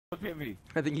hit me.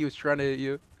 I think he was trying to hit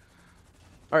you.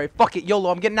 All right, fuck it,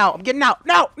 YOLO. I'm getting out. I'm getting out.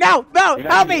 No, no, no.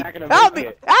 Help me. Help me.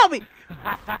 Help me.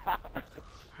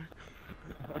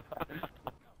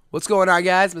 What's going on,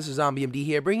 guys? Mr. ZombieMD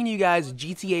here, bringing you guys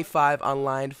GTA 5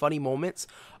 Online funny moments.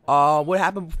 What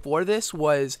happened before this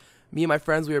was me and my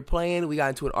friends, we were playing, we got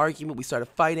into an argument, we started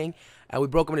fighting, and we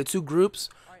broke them into two groups.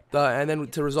 And then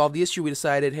to resolve the issue, we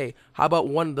decided, hey, how about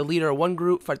the leader of one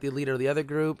group fight the leader of the other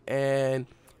group? And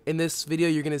in this video,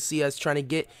 you're going to see us trying to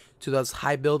get to this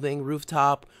high building,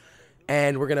 rooftop,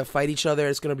 and we're going to fight each other.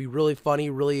 It's going to be really funny,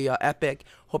 really epic.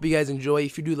 Hope you guys enjoy.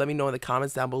 If you do, let me know in the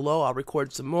comments down below. I'll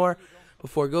record some more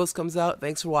before Ghost comes out.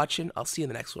 Thanks for watching. I'll see you in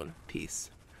the next one. Peace.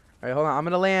 All right, hold on. I'm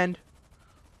going to land.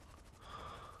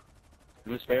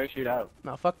 Just parachute out.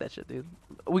 No, fuck that shit, dude.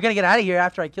 We're going to get out of here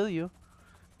after I kill you.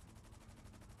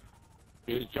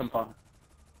 You just jump on.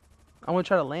 I want to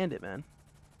try to land it, man.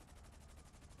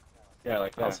 Yeah,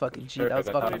 like that. That was fucking G. That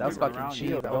was fucking G.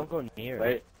 Don't go near.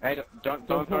 Wait, hey, don't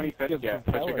throw any fists yet.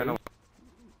 Put your gun away.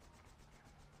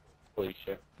 Holy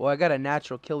shit. Boy, I got a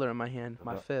natural killer in my hand.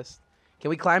 My fist. Can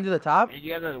we climb to the top? Hey,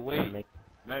 you guys gotta wait.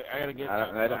 I gotta get.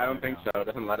 I don't think so. It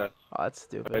doesn't let us. Oh, that's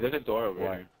stupid. Wait, there's a door over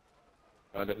here.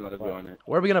 Oh, it doesn't let us go in it.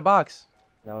 Where are we gonna box?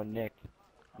 No, Nick.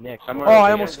 Somewhere Oh,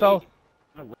 I almost fell.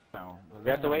 We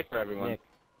have to wait for everyone.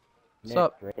 What's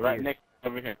up? Right, Nick,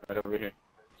 over here. Right over here.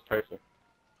 It's perfect.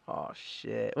 Oh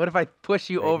shit! What if I push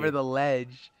you over the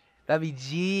ledge? That'd be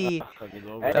G.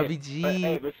 That'd be G.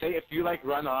 Hey, but say if you like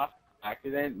run off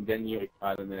accident, then you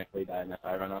automatically die. And if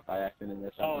I run off by accident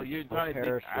or something. Oh, you're trying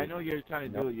to. I know you're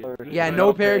trying to do it. Yeah,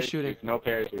 no parachuting. No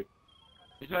parachute.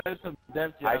 You try to have some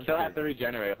depth. I still have to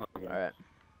regenerate. All right.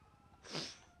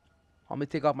 Let me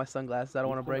take off my sunglasses. I don't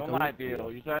want to break them.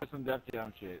 You try some depth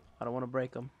down shit. I don't want to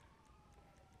break them.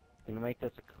 Can we make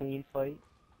this a clean fight?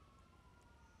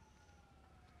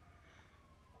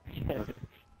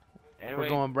 We're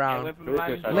going brown.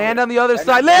 Land on the other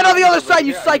side. Land on the other side,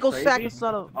 you psycho sack of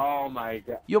son of. Oh my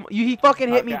god. He fucking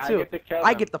hit me too. I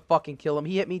I get to fucking kill him.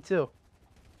 He hit me too.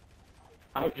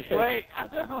 Okay. Wait, I'm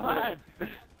trying to land.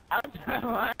 I'm trying to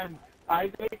land. I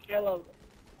did kill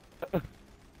him.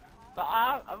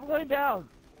 I'm going down.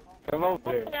 Come over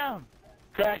I'm here. going down.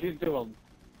 Crash into him.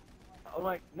 I'm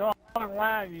like, no, I'm gonna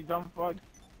land, you dumb fuck.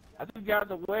 I think you're out of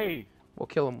the way. We'll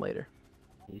kill him later.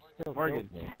 He's still Morgan.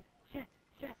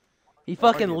 He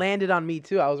fucking landed on me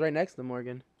too. I was right next to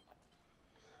Morgan.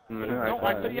 No,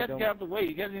 I thought you had to get out of the way.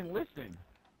 You guys didn't listen.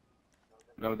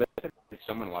 No, there's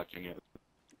someone watching it.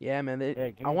 Yeah, man.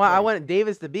 Yeah, I want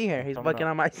Davis to be here. He's fucking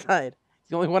on my side. He's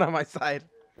the only one on my side.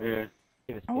 Yeah.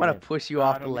 I want to push you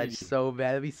off the ledge so bad.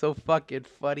 That'd be so fucking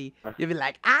funny. You'd be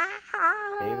like, ah.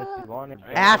 Davis, you want it?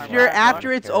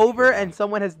 After it's over and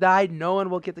someone has died, no one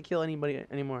will get to kill anybody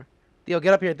anymore. Theo,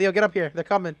 get up here. Theo, get up here. They're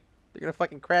coming. They're gonna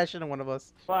fucking crash into one of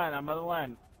us. Fine, I'm on the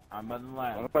land. I'm on the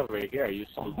land. I'm over here. You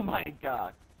Oh my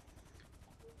god.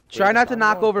 Try not to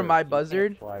knock over my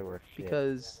buzzard, Because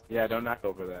because Yeah, don't knock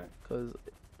over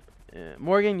that.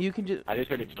 Morgan, you can just I just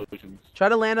heard explosions. try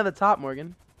to land on the top,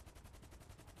 Morgan.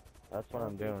 that's what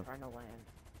I'm doing.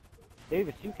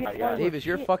 Davis, you can't. Davis,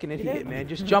 you're a fucking idiot, man.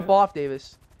 Just jump off,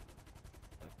 Davis.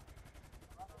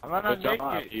 I'm not Just jump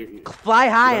gonna off. make it. Fly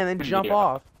high and then jump Yeah.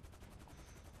 off.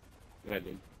 Yeah,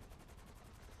 dude.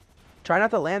 Try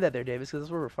not to land that there, Davis, because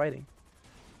that's where we're fighting.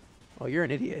 Oh, you're an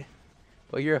idiot.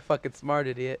 Well, you're a fucking smart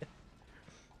idiot.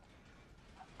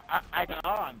 I got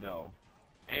on though.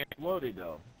 And exploded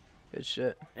though. Good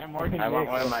shit. And Morgan. I want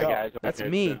one of my guys over That's here,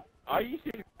 me. too. Are you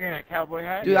serious? You're in a cowboy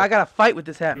hat? Dude, I gotta fight with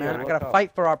this hat, man. Yeah, I what's gotta up?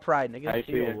 fight for our pride, nigga. I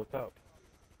see it. What's up?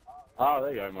 Oh,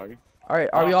 there you are, Morgan. Alright,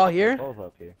 are we all here? Both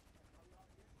up here.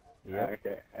 Yeah.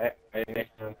 Okay. Hey, Nick,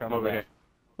 come over here.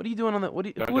 What are you doing on the...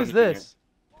 Don't Who is jump in this?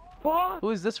 Who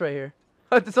is this right here?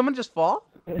 Did someone just fall?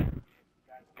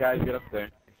 Guys, get up there.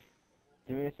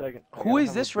 Give me a second. Who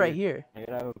is this right here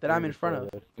that I'm in front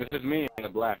of? This is me in the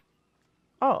black.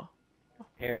 Oh.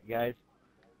 Here, guys.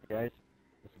 Guys,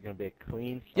 this is gonna be a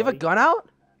clean fight. You have a gun out?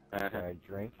 Alright,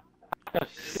 drink.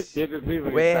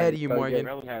 Way ahead of you, Morgan.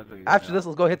 After this,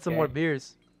 let's go hit some more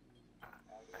beers.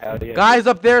 Hell yeah. Guys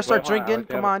up there, start Wait, hold on, drinking.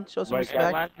 let's Come go. on, show some Wait,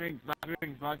 respect. Last drinks.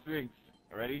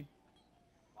 Ready?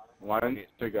 1,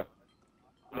 2, go.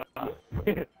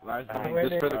 Last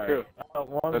Just for the crew. I got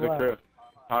one For the left. crew.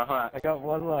 Hold on. I got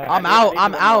one left. I'm I gotta out. take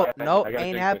I'm it one more. out. Nope, I gotta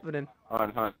ain't take it. happening.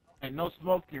 Hold on. And no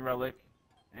smoking, Relic.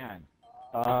 Man.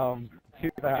 Too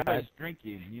You guys bad.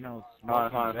 drinking, you know, Hold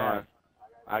smoking. on. bad.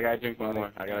 I gotta drink one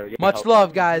more. I gotta get Much help.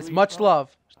 love, guys. Much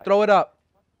love. Throw it up.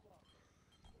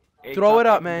 Hey, Throw it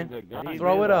stop up, taking man. the gun.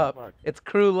 Throw it Yeah, up. fuck. It's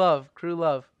crew love. Crew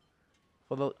love.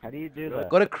 For the How do you do that?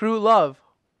 go to crew love.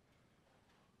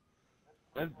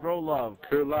 That's bro love.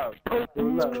 True love.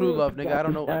 It's crew love, nigga. I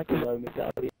don't know.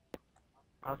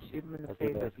 I'll shoot him in the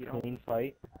face if you don't. Clean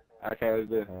fight. Okay, let's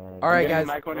do it. All right, You get in guys.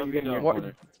 my corner, you get in your Mor-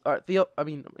 corner. All right, Theo. I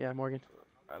mean, yeah, Morgan.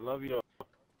 I love you.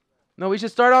 No, we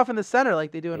should start off in the center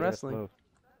like they do in Yeah, let's wrestling. move.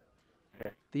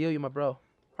 Theo, you my bro.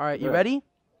 All right, you Yeah. ready?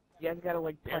 You guys gotta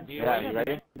like punch. Yeah, you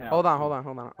ready? Hold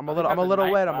on. I'm a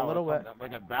little wet. I'm a little wet.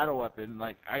 Like a battle weapon.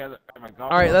 Like I got my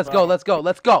golf. All right, let's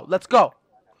go.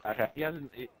 Okay. He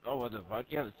hasn't. Oh, what the fuck?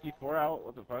 He has a C4 out.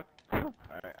 What the fuck? All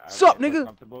right. Sup, nigga?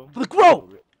 Comfortable. The crow.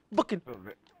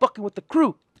 Fucking with the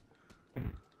crew.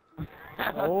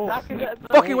 Oh.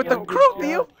 Fucking with the crew,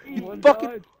 Theo. You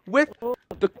fucking with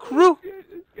the crew.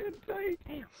 It's getting tight.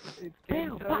 It's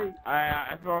getting tight.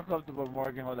 I feel comfortable,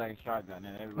 Morgan. Hold on, shotgun.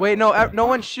 And everybody. Wait, no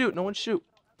one shoot.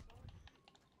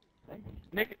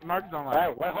 Nick, Mark's on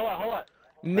Alright, wait, hold on.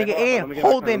 Nigga, Let me get this, let me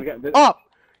holding get this. up.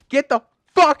 Get the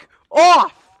fuck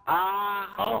off.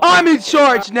 Oh. I'm in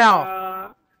charge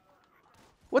now.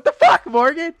 What the fuck,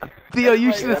 Morgan? Theo,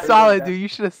 you should have saw it, dude. You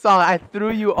should have saw it. I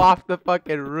threw you off the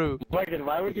fucking roof. Morgan,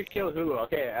 why would you kill Hulu?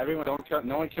 Okay, everyone don't kill.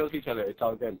 No one kills each other. It's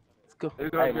all good. Let's go.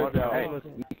 It's Hey, all good, Morgan, though.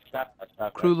 hey,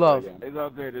 stop. Crew love. It's all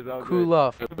good. It's all good. Crew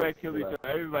love. Everybody killed each other.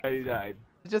 Everybody died.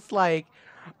 Just like,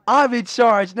 I'm in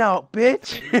charge now,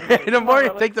 bitch. And the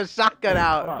Morgan takes a shotgun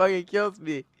out and fucking kills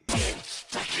me.